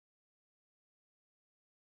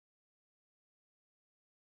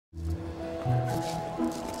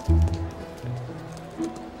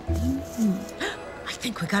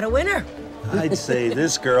think we got a winner. I'd say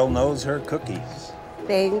this girl knows her cookies.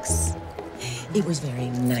 Thanks. It was very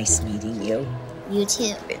nice meeting you. You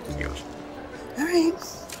too. Thank you. All right.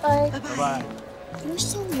 Bye. Bye-bye. You're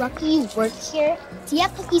so lucky you work here. Do you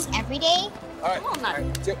have cookies every day? All right. Come on, now. All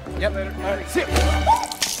right. See you. Yep, later. All right. See you.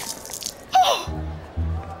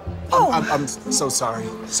 I'm so sorry.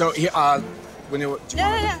 So here, when you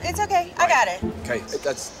No, it's okay. I got it. okay,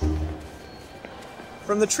 that's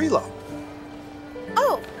from the Trilo.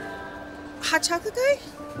 Oh, hot chocolate guy?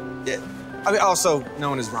 Yeah. I mean, also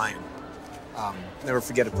known as Ryan. Never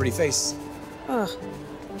forget a pretty face. Oh.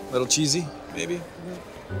 Little cheesy, maybe.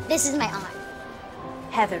 This is my aunt.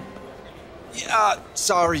 Heather. Yeah.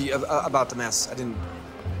 Sorry about the mess. I didn't.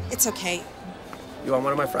 It's okay. You want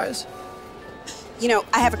one of my fries? You know,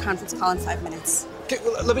 I have a conference call in 5 minutes. Okay,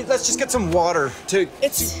 well, let's just get some water to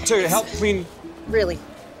help clean. Really,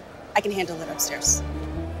 I can handle it upstairs.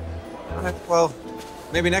 All right. Well,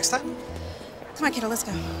 maybe next time. Come on, kiddo, let's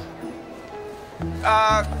go.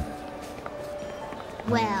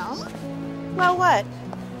 Well, Well, what?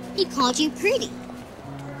 he called you pretty.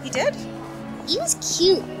 He did? He was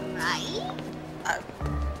cute, right?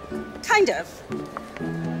 Kind of.